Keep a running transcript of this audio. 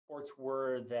Reports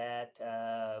were that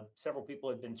several people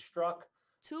had been struck.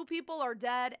 2 people are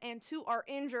dead and 2 are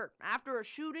injured after a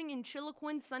shooting in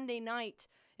Chiloquin Sunday night.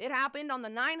 It happened on the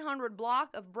 900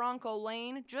 block of Bronco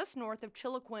Lane, just north of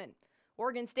Chiloquin.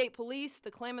 Oregon State Police, the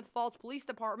Klamath Falls Police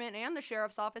Department, and the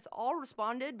Sheriff's Office all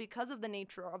responded because of the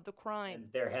nature of the crime.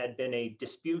 And there had been a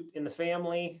dispute in the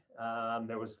family.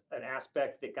 There was an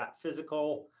aspect that got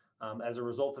physical. As a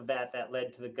result of that, that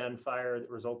led to the gunfire that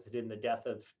resulted in the death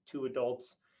of 2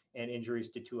 adults and injuries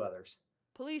to 2 others.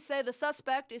 Police say the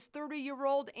suspect is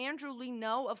 30-year-old Andrew Lee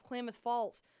No of Klamath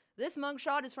Falls. This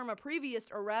mugshot is from a previous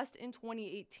arrest in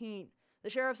 2018. The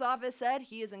Sheriff's Office said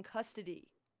he is in custody.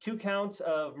 2 counts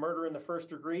of murder in the first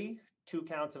degree, 2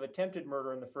 counts of attempted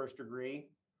murder in the first degree,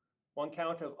 1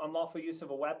 count of unlawful use of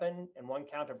a weapon, and 1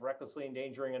 count of recklessly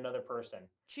endangering another person.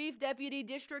 Chief Deputy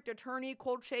District Attorney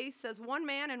Cole Chase says 1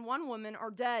 man and 1 woman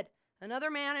are dead.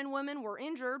 Another man and woman were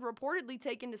injured, reportedly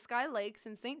taken to Sky Lakes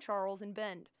in St. Charles and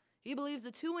Bend. He believes the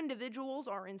 2 individuals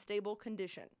are in stable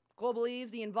condition. Cole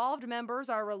believes the involved members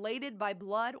are related by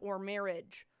blood or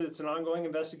marriage. It's an ongoing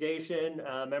investigation.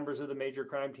 Members of the major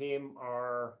crime team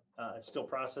are still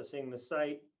processing the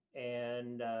site,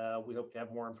 and we hope to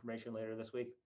have more information later this week.